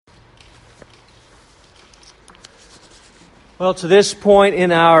Well, to this point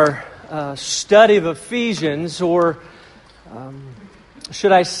in our study of Ephesians, or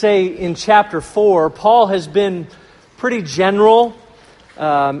should I say in chapter 4, Paul has been pretty general.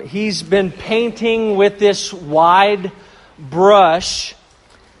 He's been painting with this wide brush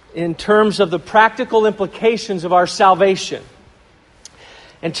in terms of the practical implications of our salvation.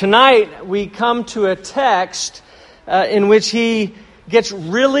 And tonight we come to a text in which he gets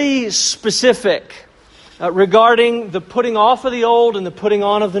really specific regarding the putting off of the old and the putting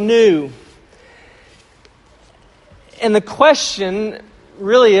on of the new. And the question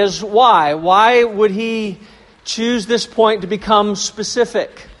really is why? Why would he choose this point to become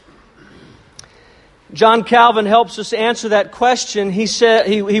specific? John Calvin helps us answer that question.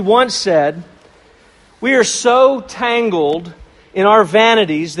 He once said, "We are so tangled in our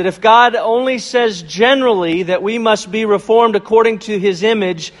vanities that if God only says generally that we must be reformed according to His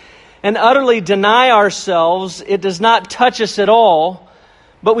image and utterly deny ourselves, it does not touch us at all,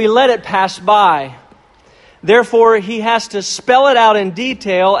 but we let it pass by. Therefore, He has to spell it out in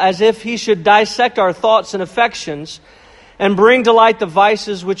detail as if He should dissect our thoughts and affections and bring to light the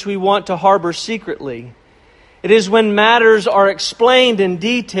vices which we want to harbor secretly. It is when matters are explained in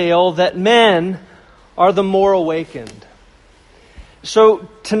detail that men are the more awakened." So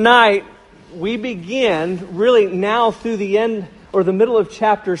tonight, we begin really now through the end or the middle of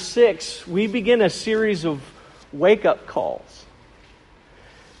chapter 6, we begin a series of wake-up calls.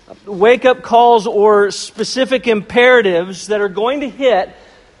 Wake-up calls or specific imperatives that are going to hit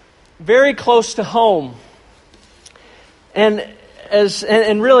very close to home. And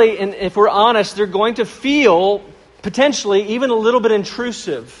really, if we're honest, they're going to feel potentially even a little bit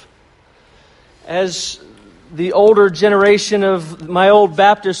intrusive. As the older generation of my old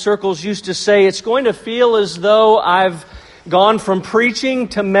Baptist circles used to say, it's going to feel as though I've gone from preaching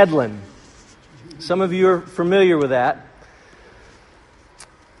to meddling. Some of you are familiar with that.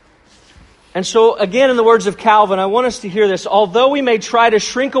 And so, again, in the words of Calvin, I want us to hear this. Although we may try to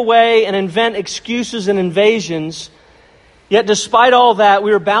shrink away and invent excuses and invasions, yet despite all that,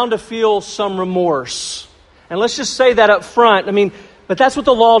 we are bound to feel some remorse. And let's just say that up front. But that's what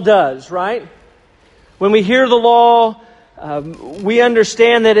the law does, right? When we hear the law, we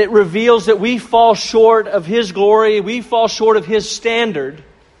understand that it reveals that we fall short of His glory. We fall short of His standard.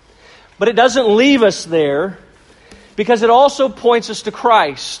 But it doesn't leave us there, because it also points us to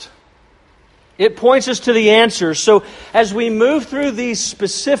Christ. It points us to the answer. So as we move through these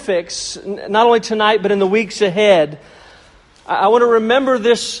specifics, not only tonight but in the weeks ahead, I want to remember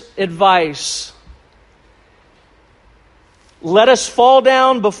this advice. Let us fall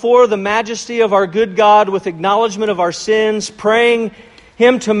down before the majesty of our good God with acknowledgement of our sins, praying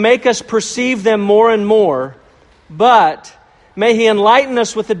Him to make us perceive them more and more. But may He enlighten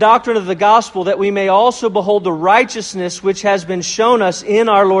us with the doctrine of the gospel, that we may also behold the righteousness which has been shown us in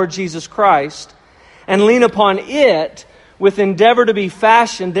our Lord Jesus Christ, and lean upon it with endeavor to be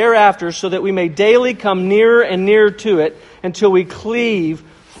fashioned thereafter, so that we may daily come nearer and nearer to it until we cleave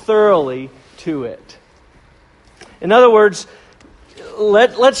thoroughly to it. In other words,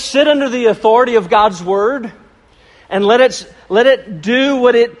 let's sit under the authority of God's Word and let it do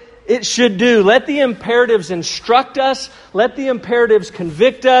what it should do. Let the imperatives instruct us. Let the imperatives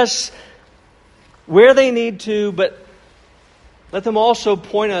convict us where they need to, but let them also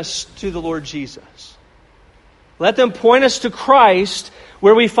point us to the Lord Jesus. Let them point us to Christ,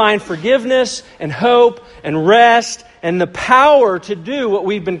 where we find forgiveness and hope and rest and the power to do what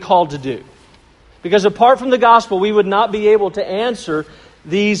we've been called to do. Because apart from the gospel, we would not be able to answer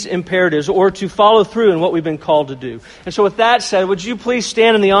these imperatives or to follow through in what we've been called to do. And so with that said, would you please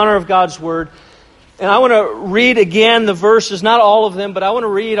stand in the honor of God's Word? And I want to read again the verses, not all of them, but I want to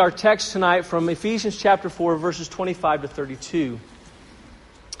read our text tonight from Ephesians chapter 4, verses 25 to 32.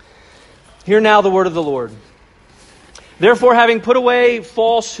 Hear now the word of the Lord. "Therefore, having put away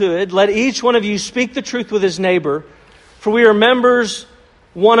falsehood, let each one of you speak the truth with his neighbor, for we are members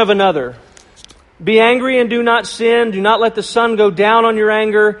one of another. Be angry and do not sin. Do not let the sun go down on your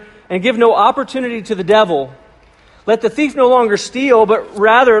anger, and give no opportunity to the devil. Let the thief no longer steal, but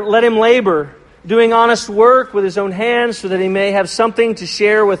rather let him labor, doing honest work with his own hands, so that he may have something to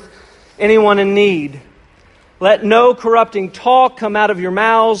share with anyone in need. Let no corrupting talk come out of your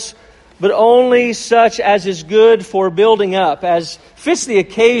mouths, but only such as is good for building up, as fits the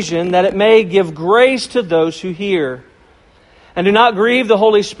occasion, that it may give grace to those who hear. And do not grieve the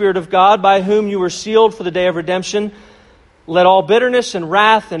Holy Spirit of God, by whom you were sealed for the day of redemption. Let all bitterness and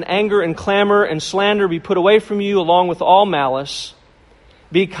wrath and anger and clamor and slander be put away from you, along with all malice.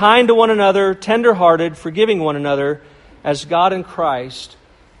 Be kind to one another, tender-hearted, forgiving one another, as God in Christ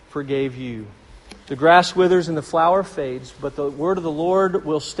forgave you." The grass withers and the flower fades, but the word of the Lord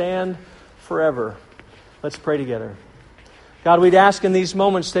will stand forever. Let's pray together. God, we'd ask in these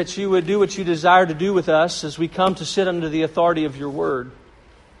moments that you would do what you desire to do with us as we come to sit under the authority of your word.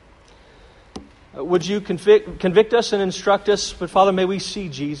 Would you convict us and instruct us? But Father, may we see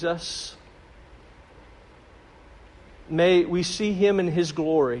Jesus. May we see Him in His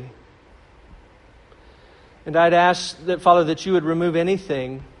glory. And I'd ask that, Father, that you would remove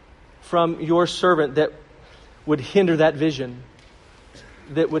anything from your servant that would hinder that vision,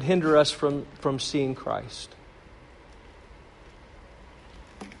 that would hinder us from seeing Christ.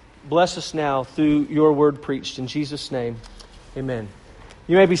 Bless us now through your word preached. In Jesus' name, amen.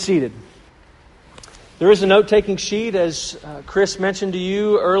 You may be seated. There is a note-taking sheet, as Chris mentioned to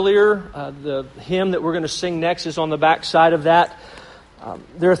you earlier. The hymn that we're going to sing next is on the back side of that.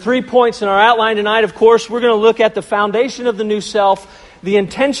 There are 3 points in our outline tonight. Of course, we're going to look at the foundation of the new self, the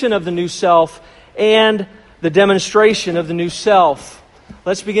intention of the new self, and the demonstration of the new self.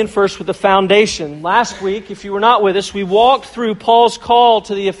 Let's begin first with the foundation. Last week, if you were not with us, we walked through Paul's call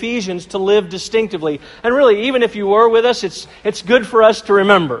to the Ephesians to live distinctively. And really, even if you were with us, it's good for us to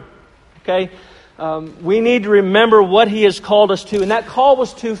remember. Okay? We need to remember what he has called us to. And that call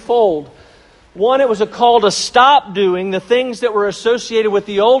was twofold. One, it was a call to stop doing the things that were associated with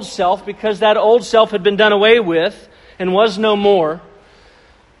the old self, because that old self had been done away with and was no more.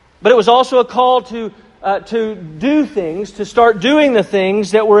 But it was also a call to do things, to start doing the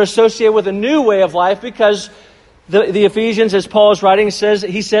things that were associated with a new way of life, because the Ephesians, as Paul is writing,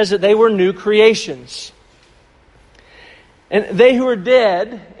 he says that they were new creations. And they who are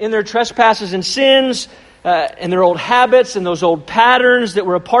dead in their trespasses and sins, and their old habits and those old patterns that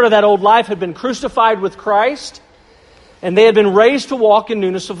were a part of that old life had been crucified with Christ, and they had been raised to walk in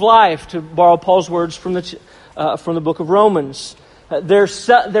newness of life, to borrow Paul's words from the book of Romans. Their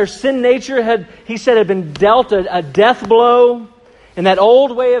sin nature had been dealt a death blow, and that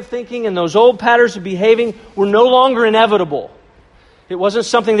old way of thinking and those old patterns of behaving were no longer inevitable. It wasn't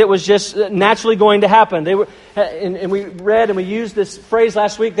something that was just naturally going to happen. They were, and we read and we used this phrase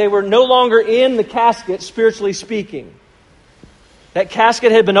last week, they were no longer in the casket, spiritually speaking. That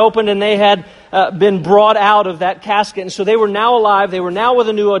casket had been opened and they had been brought out of that casket. And so they were now alive. They were now with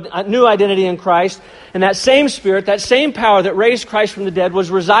a new identity in Christ. And that same Spirit, that same power that raised Christ from the dead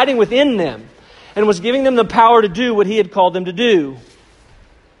was residing within them and was giving them the power to do what He had called them to do.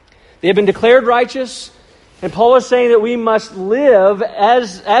 They had been declared righteous. And Paul is saying that we must live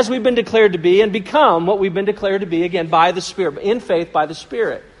as we've been declared to be and become what we've been declared to be, again, by the Spirit, in faith by the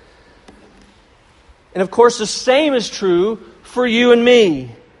Spirit. And of course, the same is true for you and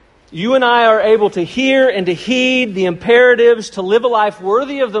me. You and I are able to hear and to heed the imperatives to live a life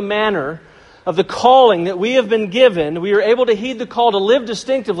worthy of the manner of the calling that we have been given. We are able to heed the call to live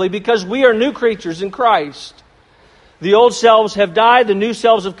distinctively because we are new creatures in Christ. The old selves have died, the new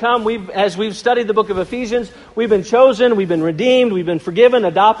selves have come. As we've studied the book of Ephesians, we've been chosen, we've been redeemed, we've been forgiven,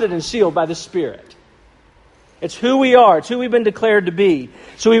 adopted, and sealed by the Spirit. It's who we are. It's who we've been declared to be.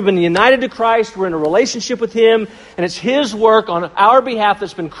 So we've been united to Christ. We're in a relationship with Him. And it's His work on our behalf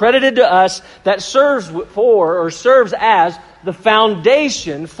that's been credited to us that serves as the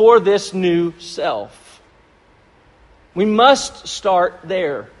foundation for this new self. We must start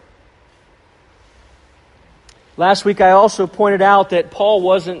there. Last week I also pointed out that Paul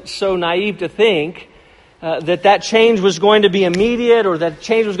wasn't so naive to think that change was going to be immediate, or that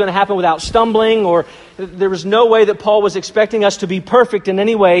change was going to happen without stumbling, or there was no way that Paul was expecting us to be perfect in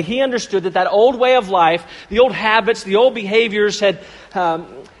any way. He understood that old way of life, the old habits, the old behaviors had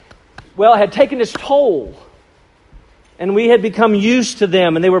taken its toll. And we had become used to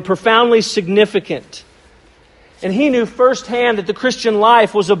them, and they were profoundly significant. And he knew firsthand that the Christian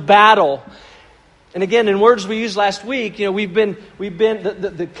life was a battle. And again, in words we used last week,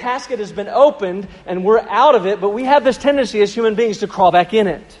 the casket has been opened and we're out of it, but we have this tendency as human beings to crawl back in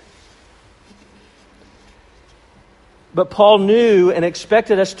it. But Paul knew and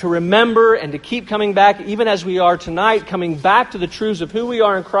expected us to remember and to keep coming back, even as we are tonight, coming back to the truths of who we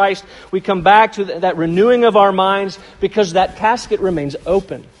are in Christ. We come back to that renewing of our minds because that casket remains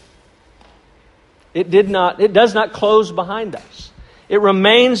open. It does not close behind us. It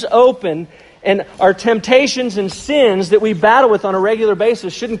remains open. And our temptations and sins that we battle with on a regular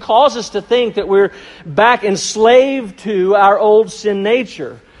basis shouldn't cause us to think that we're back enslaved to our old sin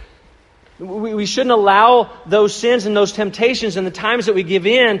nature. We shouldn't allow those sins and those temptations and the times that we give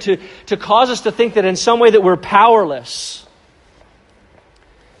in to cause us to think that in some way that we're powerless.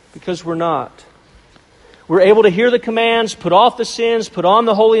 Because we're not. We're able to hear the commands, put off the sins, put on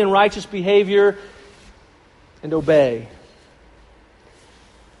the holy and righteous behavior, and obey.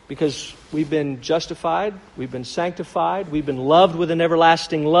 because we've been justified, we've been sanctified, we've been loved with an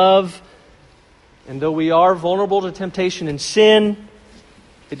everlasting love. And though we are vulnerable to temptation and sin,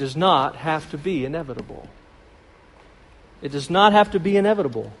 it does not have to be inevitable. It does not have to be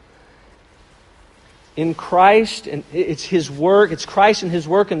inevitable. In Christ, and it's His work, it's Christ and His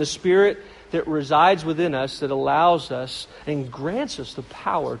work in the Spirit that resides within us that allows us and grants us the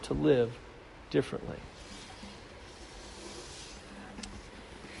power to live differently.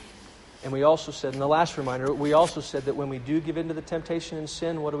 And we also said, in the last reminder, we also said that when we do give in to the temptation and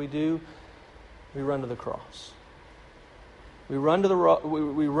sin, what do? We run to the cross. We run to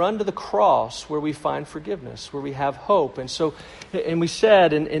the cross where we find forgiveness, where we have hope. And we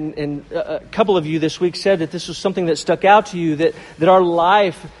said, and a couple of you this week said that this was something that stuck out to you, that our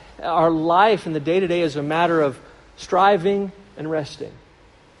life in the day-to-day is a matter of striving and resting.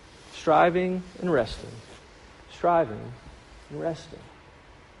 Striving and resting. Striving and resting.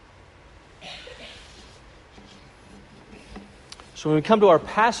 So when we come to our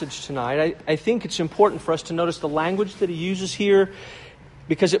passage tonight, I think it's important for us to notice the language that he uses here,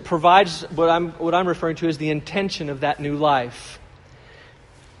 because it provides what I'm referring to as the intention of that new life.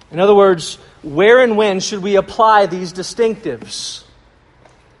 In other words, where and when should we apply these distinctives?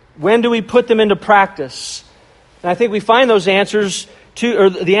 When do we put them into practice? And I think we find those answers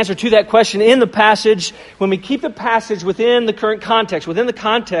the answer to that question in the passage when we keep the passage within the current context. Within the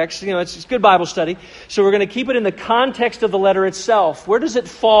context, it's good Bible study. So we're going to keep it in the context of the letter itself. Where does it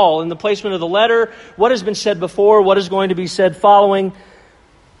fall in the placement of the letter? What has been said before? What is going to be said following?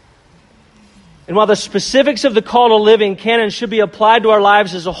 And while the specifics of the call to living can and should be applied to our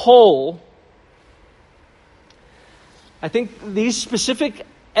lives as a whole, I think these specific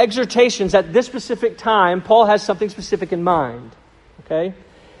exhortations at this specific time, Paul has something specific in mind. Okay?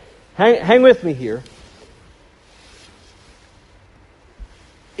 Hang with me here.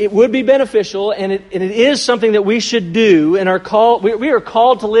 It would be beneficial, and it is something that we should do, and we are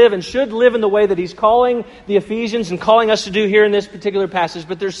called to live and should live in the way that he's calling the Ephesians and calling us to do here in this particular passage.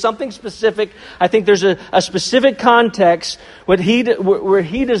 But there's something specific. I think there's a specific context where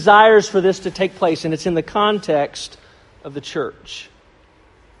he desires for this to take place, and it's in the context of the church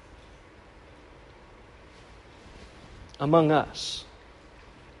among us.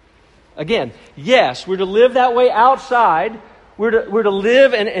 Again, yes, we're to live that way outside. We're to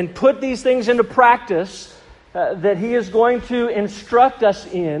live and put these things into practice that he is going to instruct us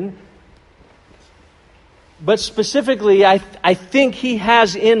in. But specifically, I think he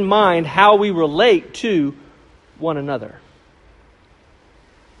has in mind how we relate to one another.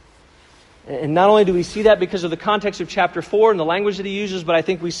 And not only do we see that because of the context of chapter 4 and the language that he uses, but I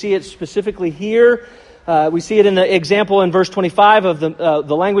think we see it specifically here. We see it in the example in verse 25 of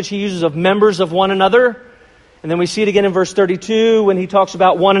the language he uses of members of one another. And then we see it again in verse 32 when he talks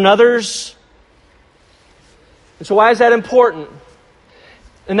about one another's. And so why is that important?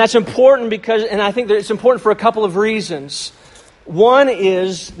 And that's important and I think that it's important for a couple of reasons. One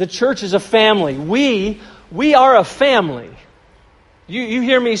is the church is a family. We are a family. You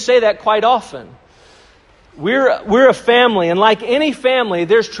hear me say that quite often. We're a family, and like any family,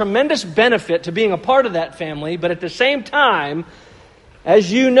 there's tremendous benefit to being a part of that family, but at the same time,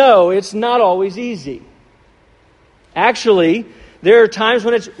 as you know, it's not always easy. Actually, there are times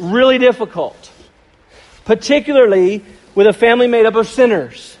when it's really difficult, particularly with a family made up of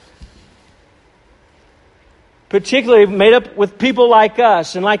sinners, particularly made up with people like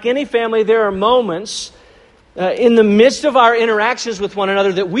us. And like any family, there are moments in the midst of our interactions with one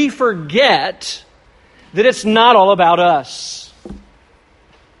another that we forget that it's not all about us.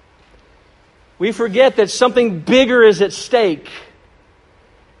 We forget that something bigger is at stake.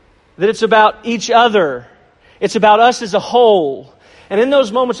 That it's about each other. It's about us as a whole. And in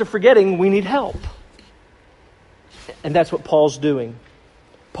those moments of forgetting, we need help. And that's what Paul's doing.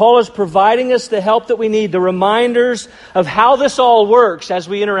 Paul is providing us the help that we need, the reminders of how this all works as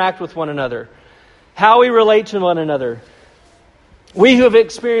we interact with one another, how we relate to one another. We who have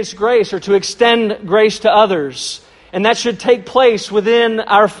experienced grace are to extend grace to others. And that should take place within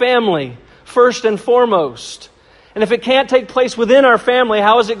our family, first and foremost. And if it can't take place within our family,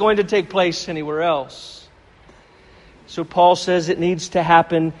 how is it going to take place anywhere else? So Paul says it needs to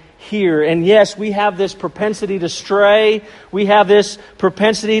happen here. And yes, we have this propensity to stray. We have this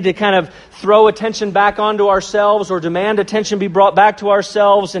propensity to kind of throw attention back onto ourselves or demand attention be brought back to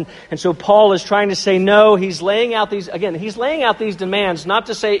ourselves. And so Paul is trying to say no. He's laying out these demands not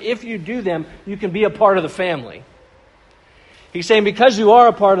to say if you do them, you can be a part of the family. He's saying because you are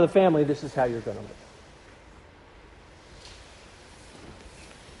a part of the family, this is how you're going to live.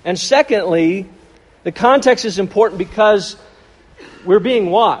 And secondly, the context is important because We're being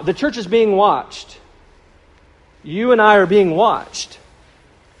watched. The church is being watched. You and I are being watched.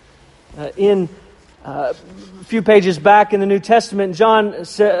 In a few pages back in the New Testament,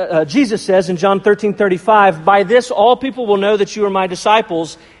 Jesus says in John 13:35, "By this all people will know that you are my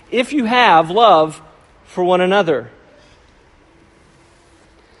disciples, if you have love for one another."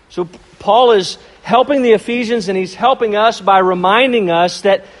 So Paul is helping the Ephesians, and he's helping us by reminding us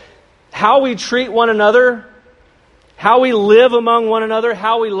that how we treat one another, how we live among one another,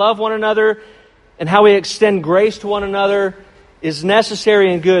 how we love one another, and how we extend grace to one another is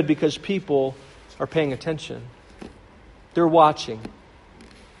necessary and good because people are paying attention. They're watching.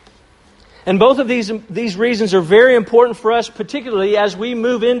 And both of these reasons are very important for us, particularly as we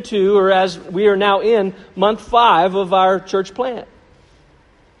move into, or as we are now in, month 5 of our church plant.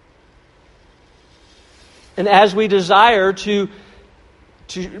 And as we desire to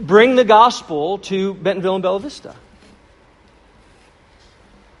bring the gospel to Bentonville and Bella Vista.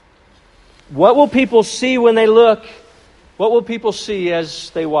 What will people see when they look? What will people see as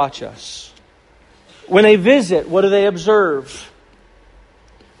they watch us? When they visit, what do they observe?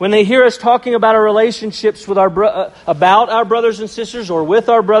 When they hear us talking about our relationships with about our brothers and sisters or with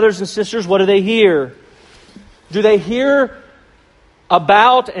our brothers and sisters, what do they hear? Do they hear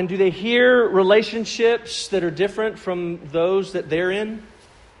about and do they hear relationships that are different from those that they're in?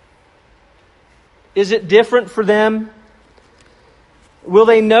 Is it different for them? Will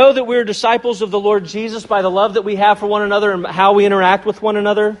they know that we're disciples of the Lord Jesus by the love that we have for one another and how we interact with one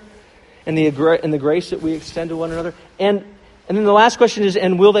another and the grace that we extend to one another? And then the last question is,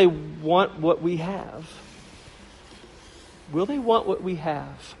 and will they want what we have? Will they want what we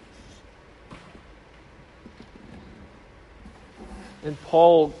have? And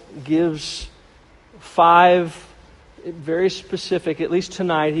Paul gives 5 very specific, at least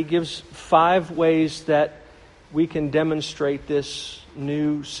tonight, he gives 5 ways that we can demonstrate this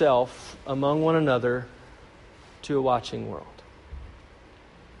new self among one another to a watching world.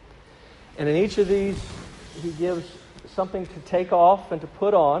 And in each of these, he gives something to take off and to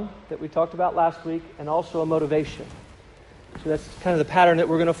put on that we talked about last week, and also a motivation. So that's kind of the pattern that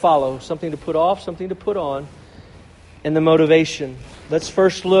we're going to follow. Something to put off, something to put on, and the motivation. Let's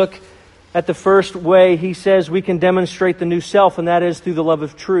first look at the first way he says we can demonstrate the new self, and that is through the love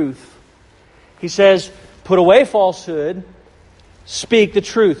of truth. He says, put away falsehood, speak the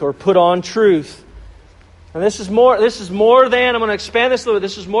truth, or put on truth. And this is more than, I'm going to expand this a little bit,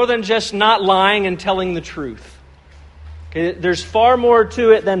 this is more than just not lying and telling the truth. Okay, there's far more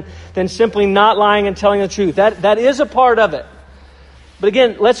to it than simply not lying and telling the truth. That is a part of it. But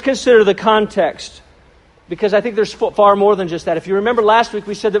again, let's consider the context, because I think there's far more than just that. If you remember last week,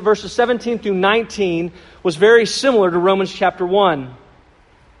 we said that verses 17 through 19 was very similar to Romans chapter 1.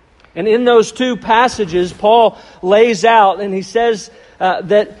 And in those 2 passages, Paul lays out, and he says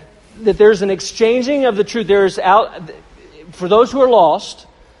that there's an exchanging of the truth. There's for those who are lost,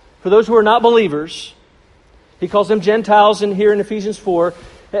 for those who are not believers, he calls them Gentiles in here in Ephesians 4,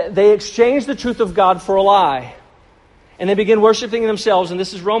 they exchange the truth of God for a lie. And they begin worshiping themselves, and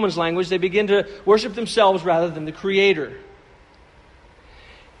this is Romans language, they begin to worship themselves rather than the Creator.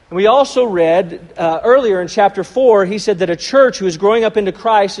 And we also read earlier in chapter 4, he said that a church who is growing up into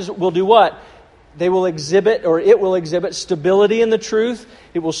Christ will do what? It will exhibit stability in the truth,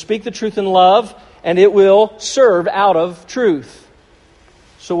 it will speak the truth in love, and it will serve out of truth.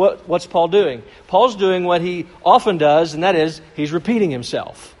 So what's Paul doing? Paul's doing what he often does, and that is, he's repeating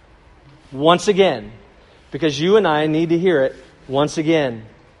himself. Once again. Because you and I need to hear it once again.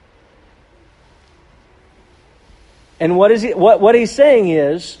 And what he's saying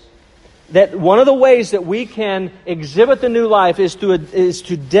is that one of the ways that we can exhibit the new life is to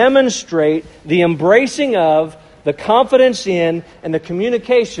demonstrate the embracing of, the confidence in, and the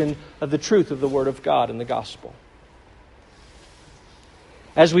communication of the truth of the Word of God and the gospel.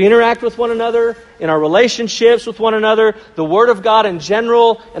 As we interact with one another, in our relationships with one another, the Word of God in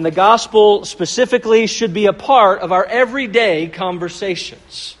general and the gospel specifically should be a part of our everyday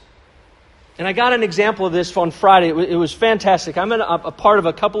conversations. And I got an example of this on Friday. It was fantastic. I'm a part of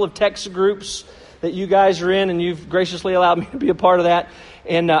a couple of text groups that you guys are in, and you've graciously allowed me to be a part of that.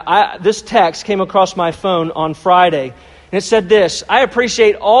 And this text came across my phone on Friday. And it said this: I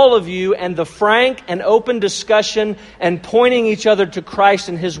appreciate all of you and the frank and open discussion and pointing each other to Christ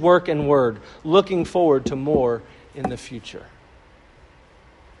and His work and word. Looking forward to more in the future.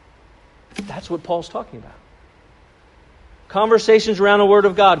 That's what Paul's talking about. Conversations around the Word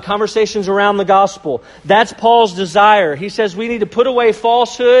of God. Conversations around the gospel. That's Paul's desire. He says we need to put away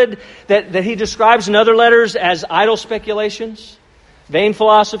falsehood that he describes in other letters as idle speculations, vain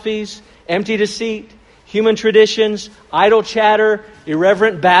philosophies, empty deceit, human traditions, idle chatter,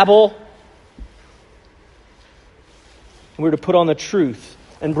 irreverent babble. We're to put on the truth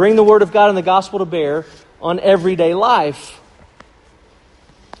and bring the Word of God and the gospel to bear on everyday life.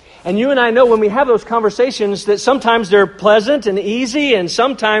 And you and I know when we have those conversations that sometimes they're pleasant and easy and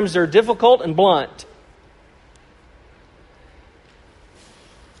sometimes they're difficult and blunt.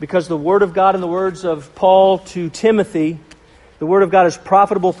 Because the Word of God, in the words of Paul to Timothy, the Word of God is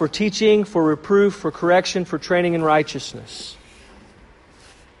profitable for teaching, for reproof, for correction, for training in righteousness.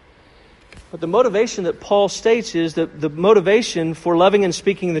 But the motivation that Paul states is that the motivation for loving and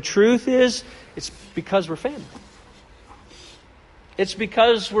speaking the truth is, it's because we're family. It's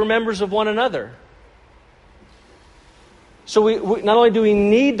because we're members of one another. So we not only do we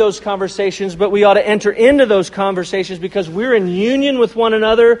need those conversations, but we ought to enter into those conversations because we're in union with one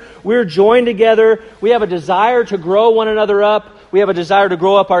another. We're joined together. We have a desire to grow one another up. We have a desire to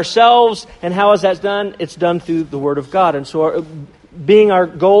grow up ourselves. And how is that done? It's done through the Word of God. And so being our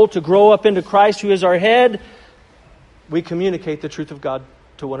goal to grow up into Christ, who is our head, we communicate the truth of God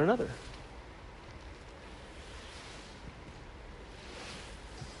to one another.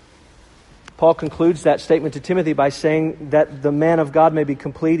 Paul concludes that statement to Timothy by saying that the man of God may be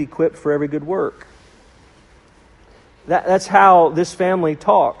complete, equipped for every good work. That's how this family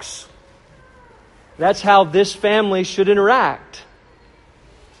talks. That's how this family should interact.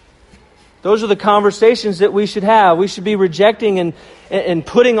 Those are the conversations that we should have. We should be rejecting and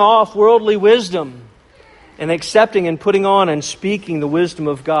putting off worldly wisdom and accepting and putting on and speaking the wisdom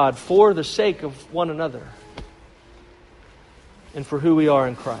of God for the sake of one another and for who we are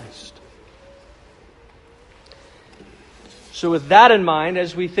in Christ. So with that in mind,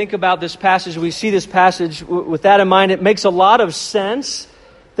 as we think about this passage, we see this passage, with that in mind, it makes a lot of sense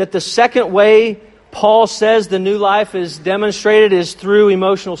that the second way Paul says the new life is demonstrated is through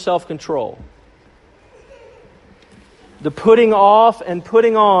emotional self-control. The putting off and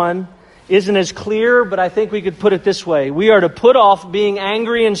putting on isn't as clear, but I think we could put it this way. We are to put off being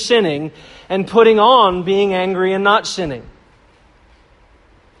angry and sinning and putting on being angry and not sinning.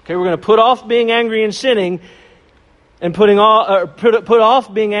 Okay, we're going to put off being angry and sinning and put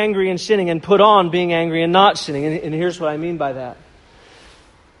off being angry and sinning and put on being angry and not sinning. And here's what I mean by that.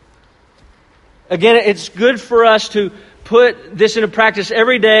 Again, it's good for us to put this into practice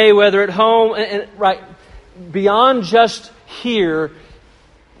every day, whether at home and right beyond just here.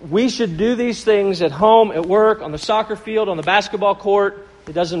 We should do these things at home, at work, on the soccer field, on the basketball court.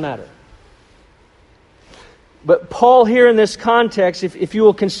 It doesn't matter. But Paul here in this context, if you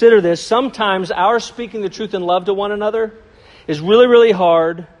will consider this, sometimes our speaking the truth in love to one another is really, really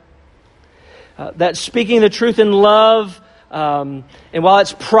hard. That speaking the truth in love, and while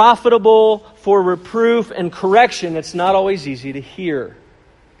it's profitable for reproof and correction, it's not always easy to hear.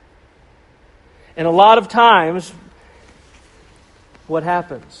 And a lot of times, what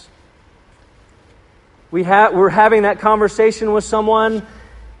happens? We're having that conversation with someone,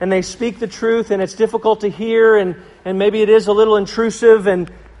 and they speak the truth, and it's difficult to hear, and maybe it is a little intrusive,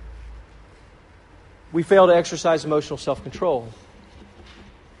 and we fail to exercise emotional self-control.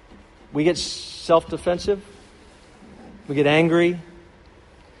 We get self-defensive. We get angry.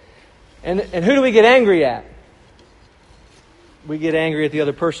 And who do we get angry at? We get angry at the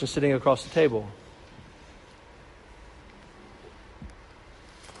other person sitting across the table.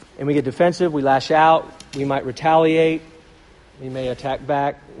 And we get defensive, we lash out, we might retaliate, we may attack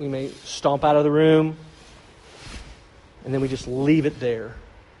back, we may stomp out of the room, and then we just leave it there,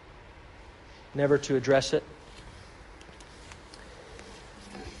 never to address it.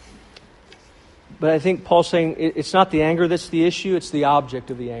 But I think Paul's saying it's not the anger that's the issue, it's the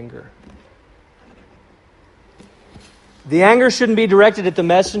object of the anger. The anger shouldn't be directed at the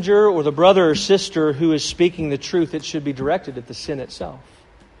messenger or the brother or sister who is speaking the truth. It should be directed at the sin itself.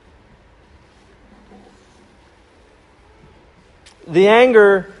 The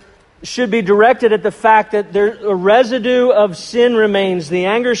anger should be directed at the fact that a residue of sin remains. The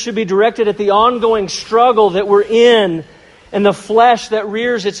anger should be directed at the ongoing struggle that we're in and the flesh that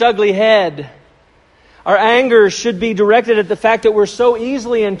rears its ugly head. Our anger should be directed at the fact that we're so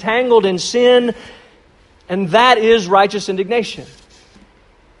easily entangled in sin, and that is righteous indignation.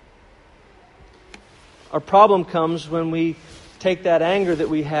 Our problem comes when we take that anger that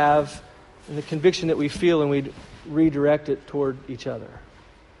we have and the conviction that we feel and we redirect it toward each other.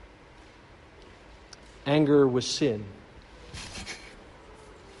 Anger was sin.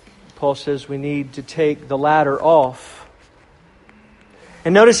 Paul says we need to take the latter off.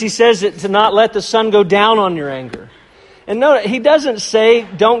 And notice he says it to not let the sun go down on your anger. And notice he doesn't say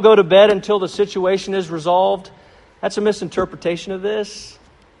don't go to bed until the situation is resolved. That's a misinterpretation of this.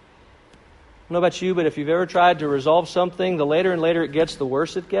 don't know about you, but if you've ever tried to resolve something, the later and later it gets, the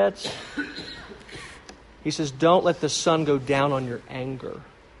worse it gets. He says, don't let the sun go down on your anger.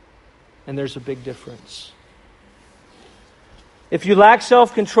 And there's a big difference. If you lack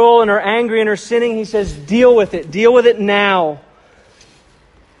self-control and are angry and are sinning, he says, deal with it. Deal with it now.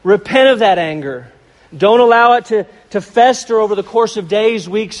 Repent of that anger. Don't allow it to fester over the course of days,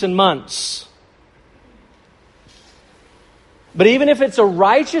 weeks, and months. But even if it's a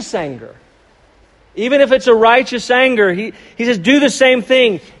righteous anger, he says, do the same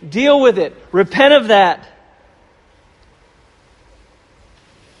thing. Deal with it. Repent of that.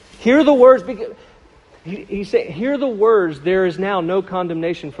 Hear the words. He said, hear the words, there is now no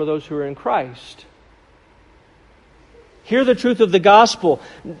condemnation for those who are in Christ. Hear the truth of the gospel.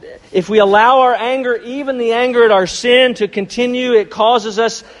 If we allow our anger, even the anger at our sin, to continue, it causes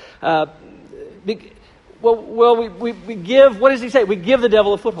us... we give, what does he say? We give the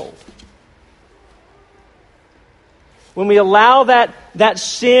devil a foothold. When we allow that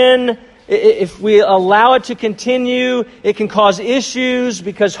sin, if we allow it to continue, it can cause issues,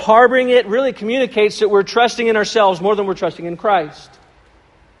 because harboring it really communicates that we're trusting in ourselves more than we're trusting in Christ.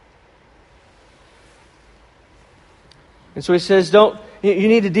 And so he says, you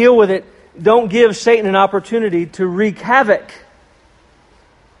need to deal with it. Don't give Satan an opportunity to wreak havoc.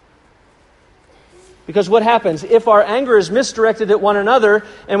 Because what happens? If our anger is misdirected at one another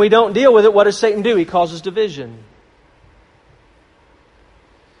and we don't deal with it, what does Satan do? He causes division.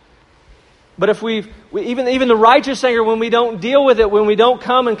 But if even the righteous anger, when we don't deal with it, when we don't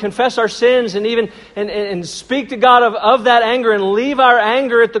come and confess our sins and even and speak to God of that anger and leave our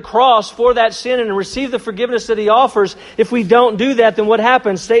anger at the cross for that sin and receive the forgiveness that He offers, if we don't do that, then what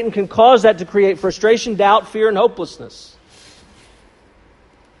happens? Satan can cause that to create frustration, doubt, fear, and hopelessness.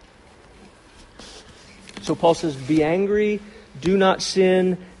 So Paul says, be angry, do not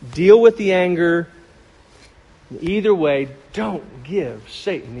sin, deal with the anger. Either way, don't give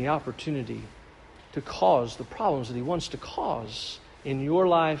Satan the opportunity to cause the problems that he wants to cause in your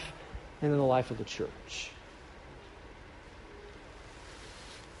life and in the life of the church.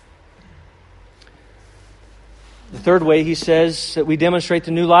 The third way he says that we demonstrate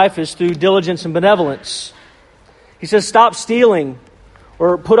the new life is through diligence and benevolence. He says, stop stealing,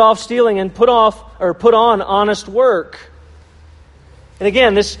 or put off stealing and put on honest work. And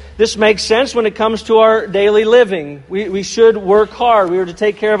again, this makes sense when it comes to our daily living. We should work hard. We are to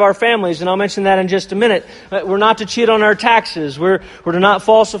take care of our families, and I'll mention that in just a minute. We're not to cheat on our taxes. We're to not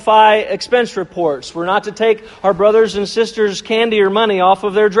falsify expense reports. We're not to take our brothers and sisters' candy or money off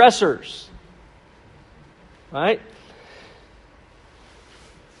of their dressers. Right?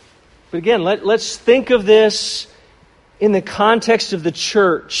 But again, let's think of this in the context of the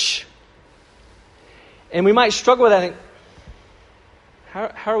church. And we might struggle with that. I think,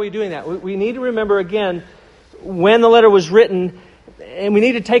 how are we doing that? We need to remember, again, when the letter was written, and we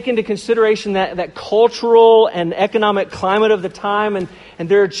need to take into consideration that cultural and economic climate of the time. And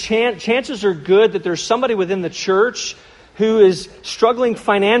there are chances are good that there's somebody within the church who is struggling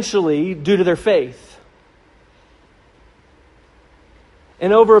financially due to their faith.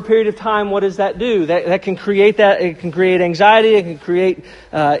 And over a period of time, what does that do? That can create It can create anxiety. It can create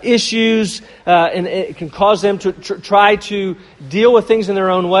issues, and it can cause them to try to deal with things in their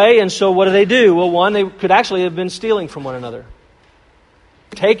own way. And so, what do? Well, one, they could actually have been stealing from one another,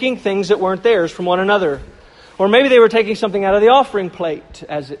 taking things that weren't theirs from one another, or maybe they were taking something out of the offering plate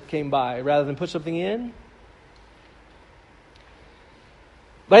as it came by, rather than put something in.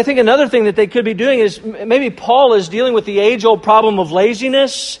 But I think another thing that they could be doing is maybe Paul is dealing with the age-old problem of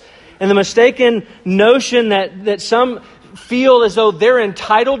laziness and the mistaken notion that some feel as though they're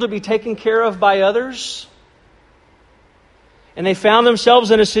entitled to be taken care of by others. And they found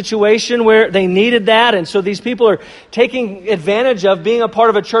themselves in a situation where they needed that. And so these people are taking advantage of being a part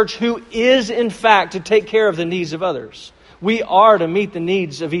of a church who is, in fact, to take care of the needs of others. We are to meet the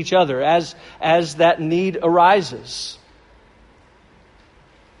needs of each other as that need arises.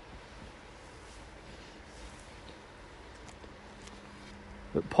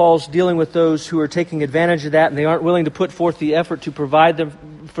 But Paul's dealing with those who are taking advantage of that, and they aren't willing to put forth the effort to provide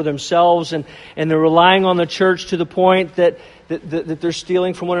them for themselves, and they're relying on the church to the point that they're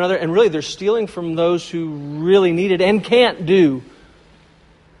stealing from one another, and really they're stealing from those who really need it and can't do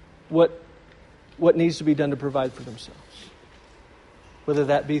what needs to be done to provide for themselves. Whether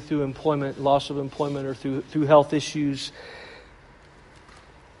that be through employment, loss of employment, or through health issues.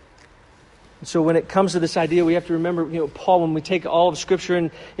 So when it comes to this idea, we have to remember, Paul, when we take all of Scripture,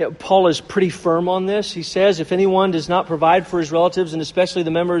 and Paul is pretty firm on this. He says, if anyone does not provide for his relatives, and especially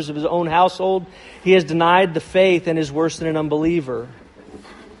the members of his own household, he has denied the faith and is worse than an unbeliever.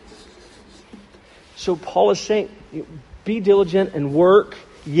 So Paul is saying, be diligent and work.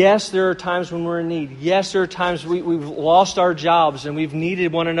 Yes, there are times when we're in need. Yes, there are times we've lost our jobs and we've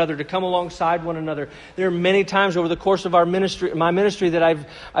needed one another to come alongside one another. There are many times over the course of my ministry, that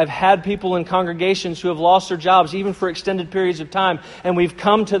I've had people in congregations who have lost their jobs, even for extended periods of time, and we've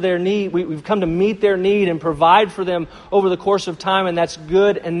come to their need. We've come to meet their need and provide for them over the course of time, and that's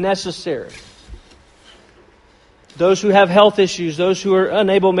good and necessary. Those who have health issues, those who are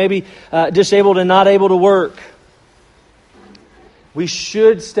unable, maybe disabled and not able to work. We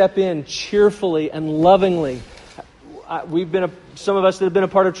should step in cheerfully and lovingly. Some of us that have been a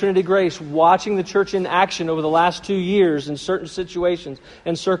part of Trinity Grace, watching the church in action over the last 2 years in certain situations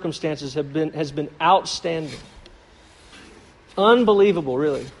and circumstances has been outstanding. Unbelievable,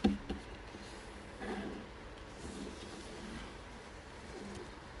 really.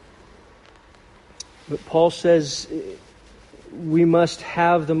 But Paul says we must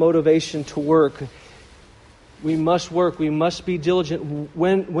have the motivation to work. We must work. We must be diligent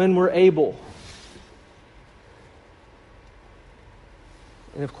when we're able.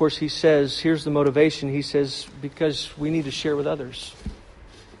 And of course, he says, here's the motivation. He says, because we need to share with others.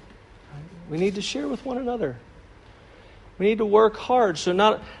 We need to share with one another. We need to work hard. So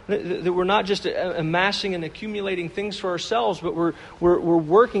that we're not just amassing and accumulating things for ourselves, but we're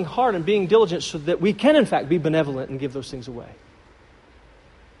working hard and being diligent so that we can, in fact, be benevolent and give those things away.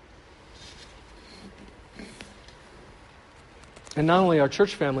 And not only our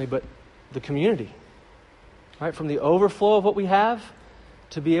church family, but the community. Right? From the overflow of what we have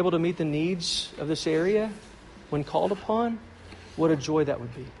to be able to meet the needs of this area when called upon, what a joy that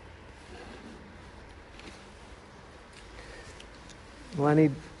would be. Well,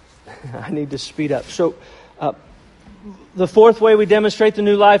 I need to speed up. So, the fourth way we demonstrate the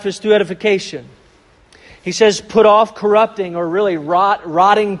new life is through edification. He says, put off corrupting or really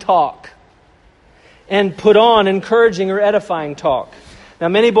rotting talk, and put on encouraging or edifying talk. Now,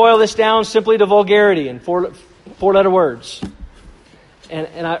 many boil this down simply to vulgarity and four-letter words.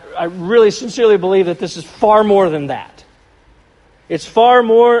 And I really sincerely believe that this is far more than that. It's far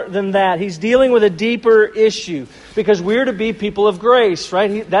more than that. He's dealing with a deeper issue because we're to be people of grace,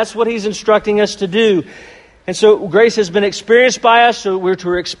 right? That's what he's instructing us to do. And so grace has been experienced by us, so we're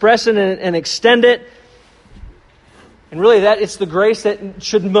to express it and extend it. And really, it's the grace that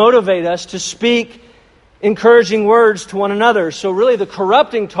should motivate us to speak encouraging words to one another. So really, the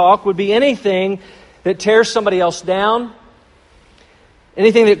corrupting talk would be anything that tears somebody else down,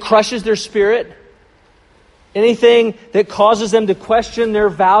 anything that crushes their spirit, anything that causes them to question their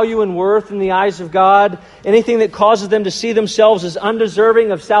value and worth in the eyes of God, anything that causes them to see themselves as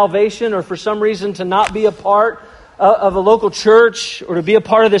undeserving of salvation or for some reason to not be a part of a local church or to be a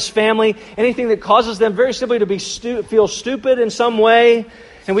part of this family, anything that causes them very simply to feel stupid in some way.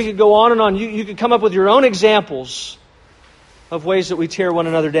 And we could go on and on. You could come up with your own examples of ways that we tear one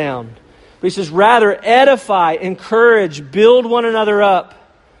another down. But he says, rather edify, encourage, build one another up.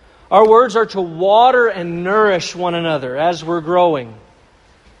 Our words are to water and nourish one another as we're growing.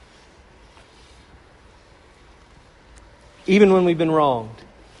 Even when we've been wronged.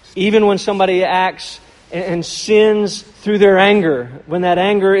 Even when somebody acts and sins through their anger. When that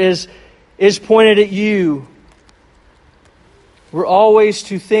anger is pointed at you. We're always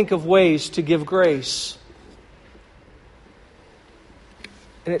to think of ways to give grace.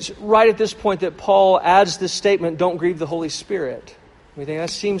 And it's right at this point that Paul adds this statement, don't grieve the Holy Spirit. We think that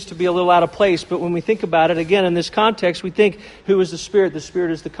seems to be a little out of place, but when we think about it, again, in this context, we think, who is the Spirit? The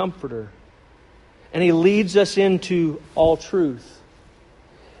Spirit is the Comforter. And He leads us into all truth.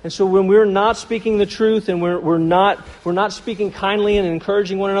 And so when we're not speaking the truth and we're not speaking kindly and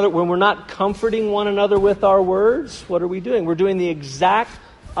encouraging one another, when we're not comforting one another with our words, what are we doing? We're doing the exact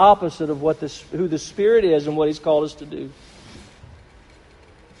opposite of who the Spirit is and what He's called us to do.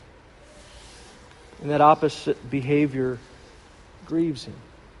 And that opposite behavior grieves Him.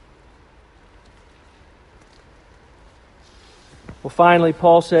 Well, finally,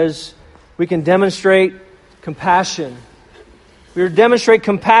 Paul says we can demonstrate compassion. We are to demonstrate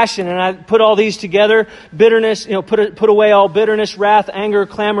compassion, and I put all these together. Bitterness, put away all bitterness, wrath, anger,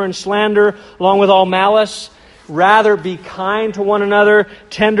 clamor, and slander, along with all malice. Rather, be kind to one another,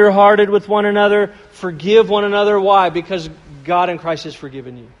 tender-hearted with one another, forgive one another. Why? Because God in Christ has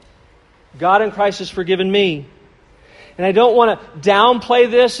forgiven you. God in Christ has forgiven me. And I don't want to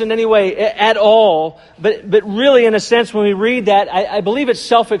downplay this in any way at all, but really, in a sense, when we read that, I believe it's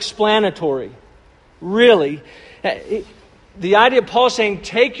self-explanatory. Really. The idea of Paul saying,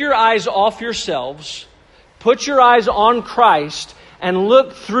 take your eyes off yourselves, put your eyes on Christ, and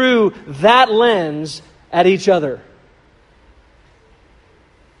look through that lens at each other.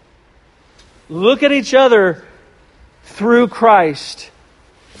 look at each other through Christ.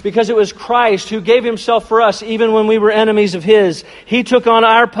 Because it was Christ who gave Himself for us even when we were enemies of His. He took on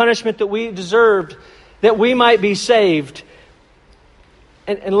our punishment that we deserved, that we might be saved.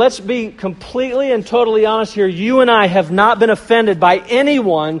 And let's be completely and totally honest here. You and I have not been offended by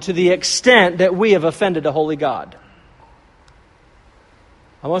anyone to the extent that we have offended a holy God.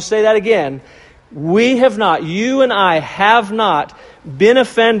 I want to say that again. We have not, you and I have not been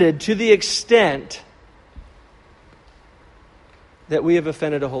offended to the extent that we have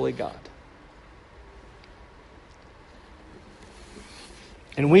offended a holy God.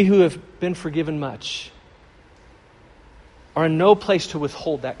 And we who have been forgiven much are in no place to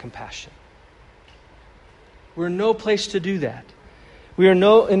withhold that compassion. We're in no place to do that. We are in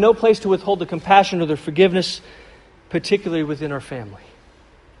no place to withhold the compassion or the forgiveness, particularly within our family.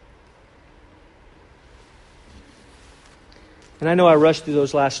 And I know I rushed through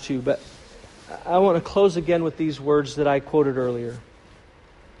those last two, but I want to close again with these words that I quoted earlier.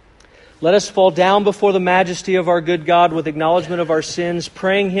 Let us fall down before the majesty of our good God with acknowledgement of our sins,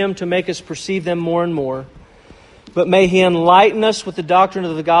 praying Him to make us perceive them more and more. But may He enlighten us with the doctrine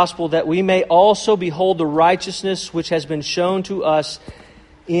of the gospel, that we may also behold the righteousness which has been shown to us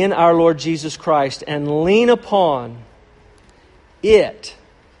in our Lord Jesus Christ, and lean upon it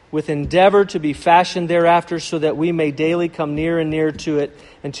with endeavor to be fashioned thereafter, so that we may daily come near and near to it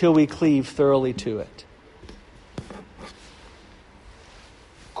until we cleave thoroughly to it.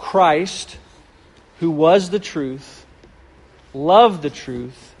 Christ, who was the truth, loved the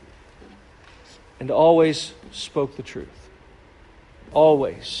truth, and always spoke the truth.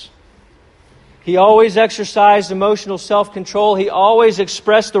 Always. He always exercised emotional self-control. He always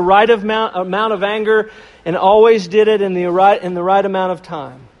expressed the right amount of anger, and always did it in the right amount of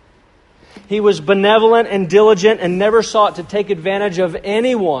time. He was benevolent and diligent and never sought to take advantage of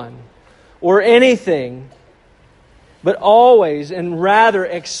anyone or anything, but always and rather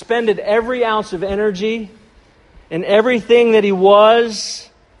expended every ounce of energy and everything that He was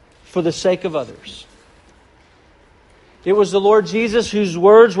for the sake of others. It was the Lord Jesus whose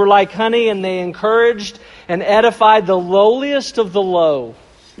words were like honey, and they encouraged and edified the lowliest of the low.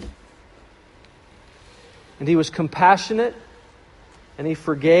 And He was compassionate, and He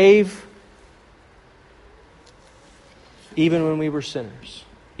forgave even when we were sinners,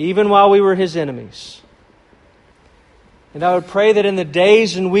 even while we were His enemies. And I would pray that in the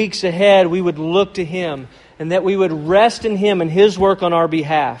days and weeks ahead we would look to Him, and that we would rest in Him and His work on our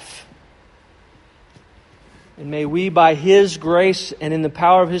behalf. And may we, by His grace and in the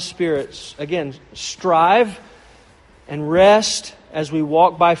power of His Spirit, again, strive and rest as we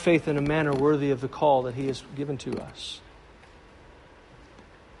walk by faith in a manner worthy of the call that He has given to us.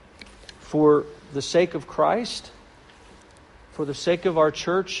 For the sake of Christ, for the sake of our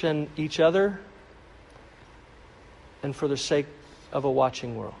church and each other, and for the sake of a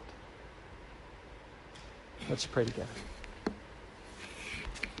watching world. Let's pray together.